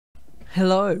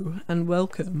Hello and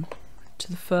welcome to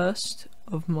the first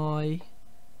of my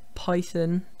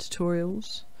Python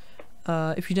tutorials.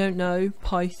 If you don't know,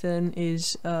 Python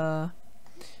is a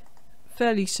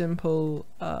fairly simple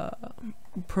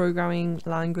programming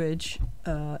language.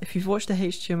 If you've watched some of the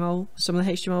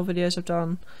HTML videos I've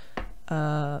done,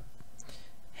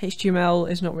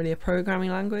 HTML is not really a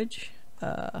programming language,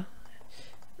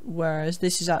 whereas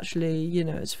this is actually,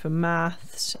 it's for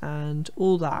maths and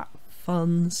all that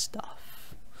fun stuff.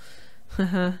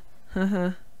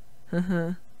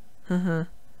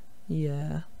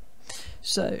 Yeah.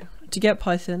 So to get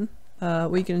Python,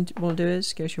 what you're going to want to do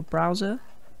is go to your browser,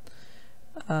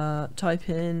 type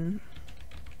in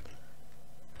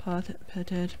Python.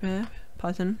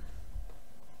 Python,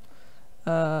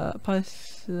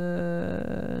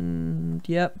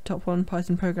 yep, top one,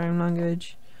 Python programming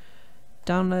language.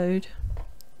 Download.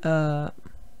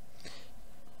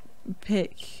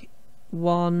 Pick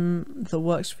one that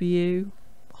works for you.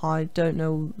 I don't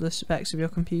know the specs of your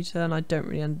computer and I don't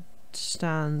really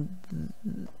understand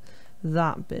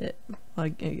that bit. I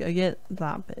get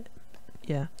that bit,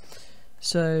 yeah.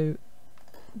 So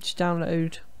just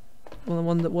download the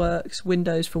one that works.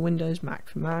 Windows for Windows, Mac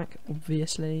for Mac,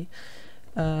 obviously.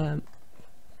 Yeah,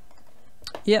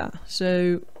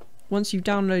 so once you've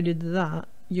downloaded that,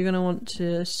 you're going to want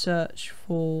to search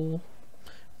for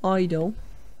idle.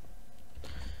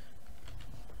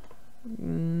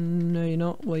 No, you're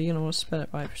not. Well, you're gonna want to spell it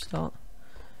right for a start.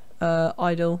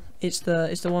 Idle. It's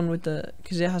the one with the,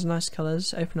 because it has nice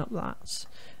colours. Open up that.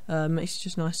 Makes it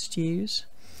just nice to use.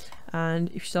 And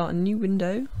if you start a new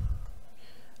window,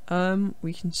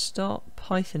 we can start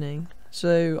Pythoning.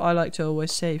 So I like to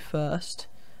always save first.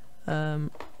 So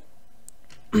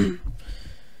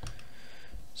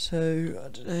I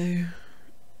don't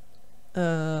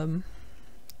know.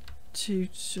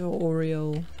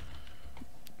 Tutorial.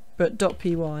 But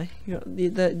 .py,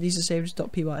 these are saved as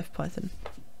 .py for Python.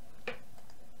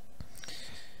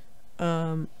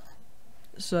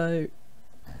 So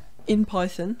in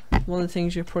Python, one of the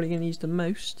things you're probably going to use the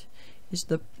most is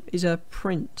a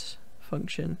print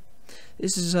function.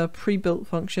 This is a pre-built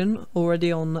function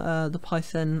already on the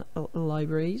Python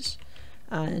libraries,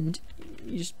 and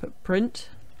you just put print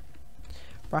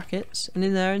brackets, and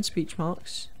in there in speech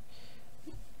marks,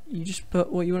 you just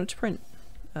put what you want it to print.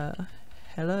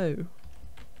 Hello,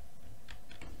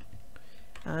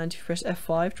 and if you press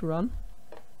F5 to run,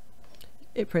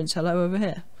 it prints hello over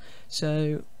here.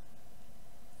 So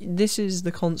this is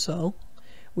the console,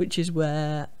 which is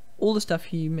where all the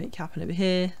stuff you make happen over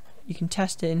here. You can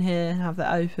test it in here, have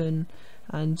that open,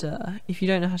 and if you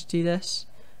don't know how to do this,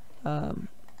 if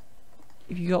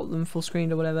you got them full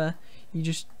screened or whatever, you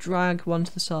just drag one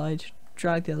to the side,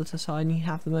 drag the other to the side, and you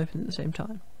have them open at the same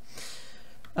time.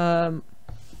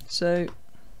 So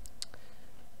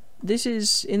this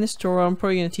is, in this tutorial I'm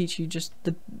probably going to teach you just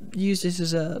use this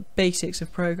as a basics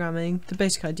of programming, the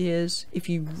basic ideas. If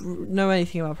you know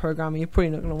anything about programming, you're probably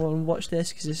not going to want to watch this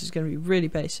because this is going to be really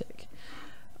basic.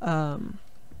 So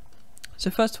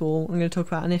first of all, I'm going to talk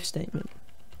about an if statement.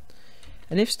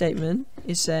 An if statement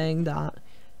is saying that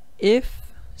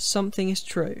if something is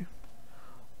true,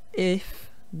 if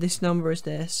this number is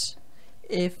this,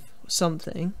 if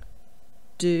something,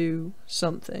 do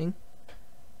something.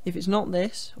 If it's not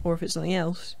this, or if it's something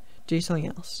else, do something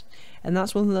else. And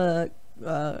that's one of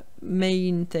the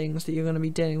main things that you're going to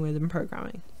be dealing with in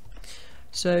programming.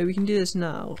 So we can do this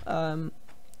now. So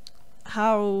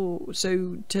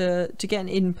to get an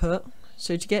input,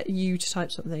 so to get you to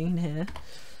type something in here,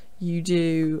 you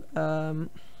do a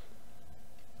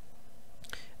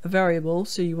variable.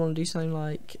 So you want to do something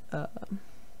like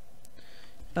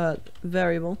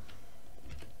variable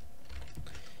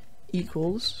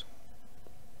equals.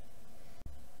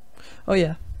 Oh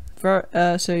yeah,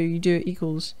 so you do it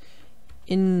equals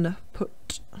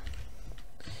input,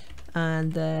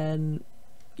 and then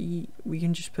we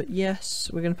can just put yes.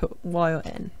 We're going to put y or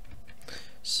n.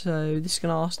 So this is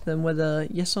going to ask them whether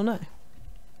yes or no,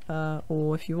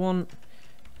 or if you want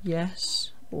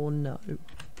yes or no,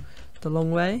 the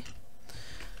long way.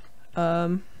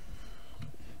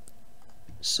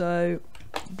 So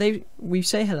we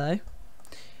say hello.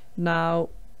 Now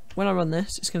when I run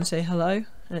this, it's going to say hello,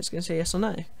 and it's going to say yes or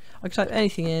no. I can type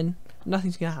anything in,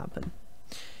 nothing's going to happen.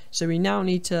 So we now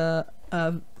need to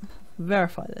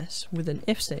verify this with an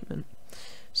if statement.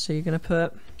 So you're going to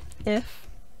put if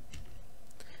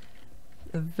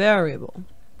a variable.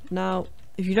 Now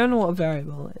if you don't know what a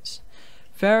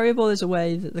variable is a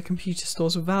way that the computer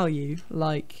stores a value,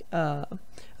 like a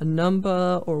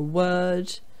number or a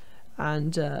word,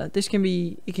 and this can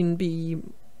be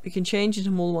change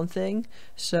into more than one thing,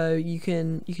 so you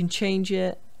can change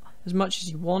it as much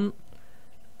as you want,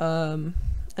 and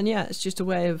yeah, it's just a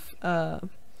way of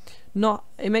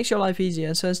it makes your life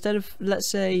easier. So instead of, let's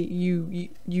say you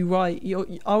write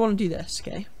I want to do this,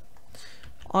 okay,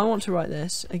 I want to write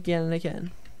this again and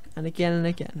again and again and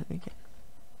again and again,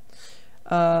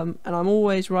 and I'm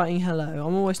always writing hello,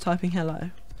 I'm always typing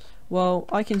hello. Well,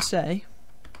 I can say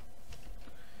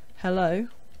hello,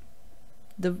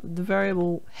 the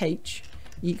variable h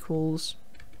equals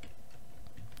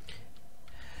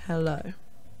hello.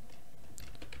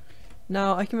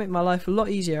 Now I can make my life a lot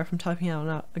easier if I'm typing out and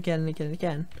out again and again and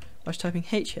again by just typing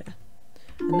h here.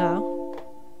 And now,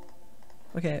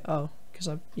 okay,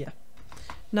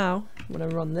 now when I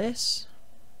run this,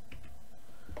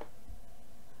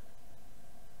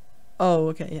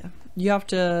 you have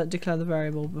to declare the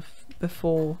variable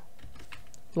before,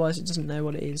 otherwise it doesn't know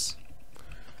what it is.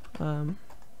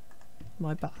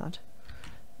 My bad.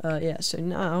 So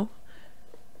now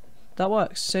that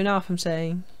works. So now if I'm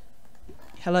saying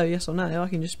hello, yes or no, I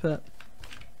can just put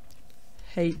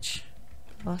h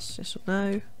plus yes or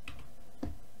no.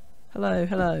 Hello,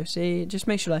 hello. See, it just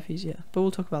makes your life easier, but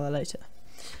we'll talk about that later.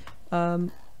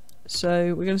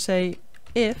 So we're going to say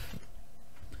if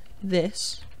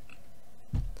this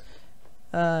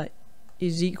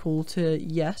is equal to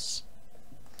yes,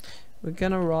 we're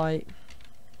going to write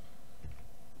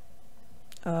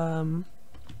so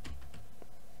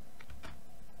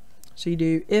you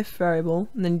do if variable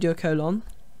and then you do a colon,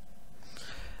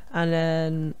 and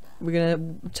then we're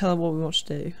going to tell them what we want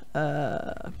to do.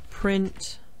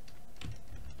 Print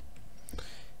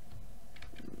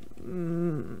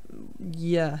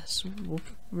yes, we'll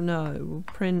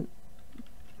print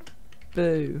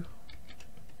boo,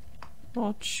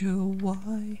 not sure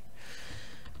why,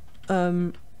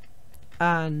 and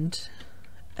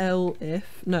elif,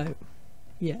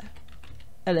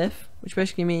 which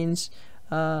basically means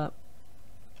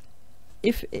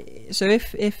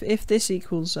if this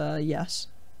equals yes,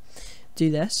 do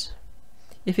this.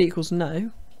 If it equals no,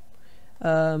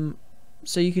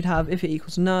 so you could have if it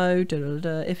equals no, da, da, da,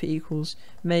 da, if it equals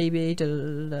maybe, da,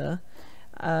 da, da,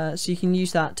 da. So you can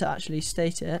use that to actually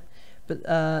state it.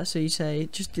 But so you say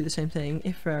just do the same thing.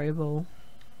 If variable.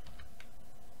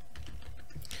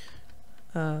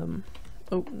 Oh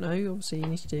no, obviously you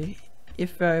need to do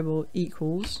if variable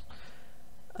equals.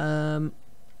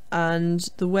 And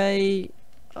the way,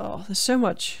 there's so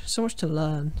much to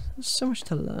learn. There's so much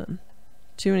to learn.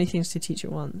 Too many things to teach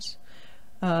at once.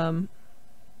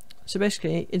 So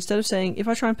basically, instead of saying, if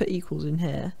I try and put equals in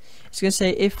here, it's going to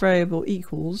say if variable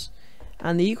equals,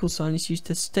 and the equal sign is used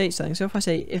to state something. So if I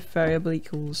say if variable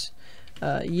equals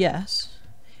yes,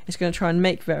 it's going to try and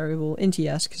make variable into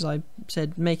yes because I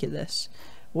said make it this.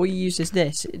 What you use is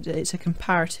this. It's a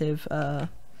comparative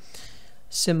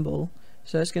symbol.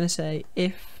 So it's going to say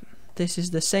if this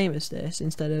is the same as this,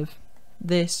 instead of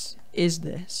this is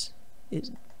this.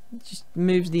 It just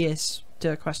moves the is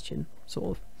to a question,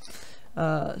 sort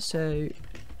of. So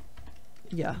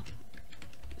yeah.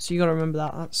 So you got to remember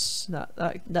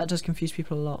that. That does confuse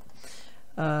people a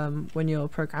lot. When you're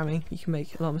programming, you can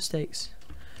make a lot of mistakes.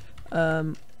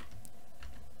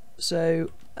 So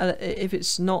if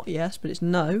it's not yes, but it's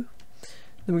no,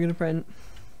 then we're going to print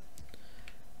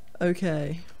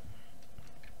okay.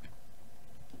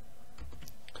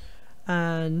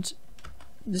 And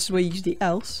this is where you use the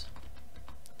else,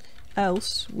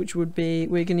 which would be,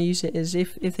 we're going to use it as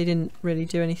if they didn't really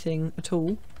do anything at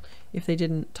all, if they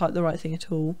didn't type the right thing at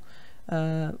all,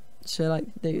 so like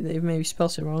they've maybe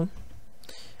spelled it wrong.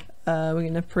 We're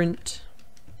going to print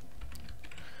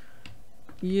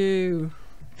you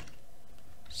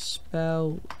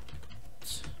spelled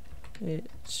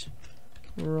it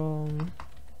wrong.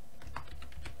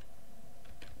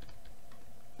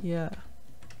 Yeah.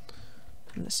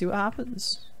 And let's see what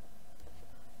happens.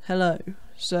 Hello.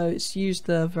 So it's used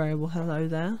the variable hello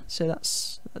there. So that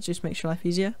just makes your life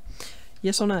easier.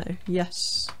 Yes or no?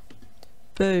 Yes.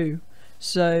 Boo.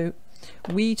 So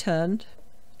we turned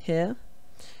here.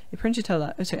 It printed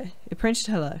hello. Okay. It printed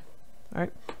hello.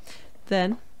 Alright.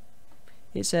 Then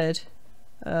it said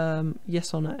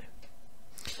yes or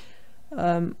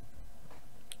no.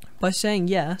 By saying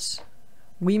yes,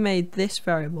 we made this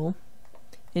variable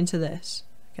into this.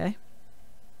 Okay.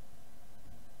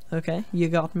 Okay, you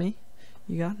got me.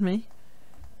 You got me.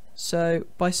 So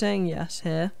by saying yes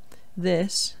here,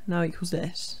 this now equals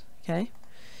this. Okay.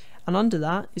 And under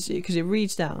that is because it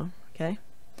reads down. Okay.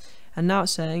 And now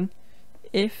it's saying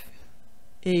if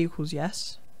it equals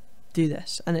yes, do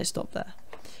this, and it stopped there.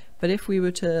 But if we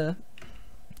were to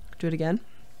do it again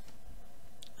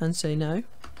and say no,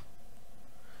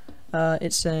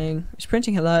 it's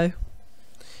printing hello.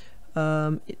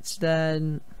 It's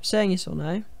then saying yes or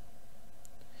no.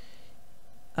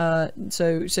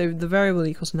 So the variable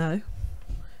equals no.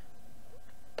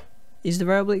 Does the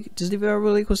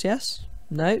variable equals yes?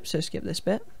 No, so skip this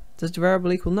bit. Does the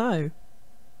variable equal no?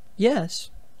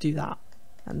 Yes, do that.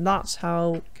 And that's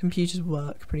how computers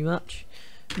work, pretty much.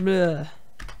 Blah.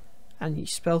 And you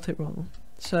spelt it wrong.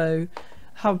 So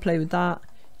have a play with that,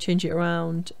 change it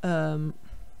around.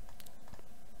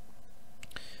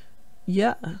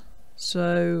 Yeah,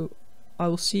 so I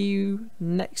will see you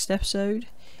next episode.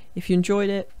 If you enjoyed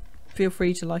it, feel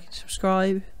free to like and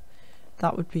subscribe.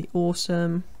 That would be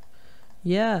awesome.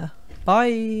 Yeah,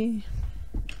 bye.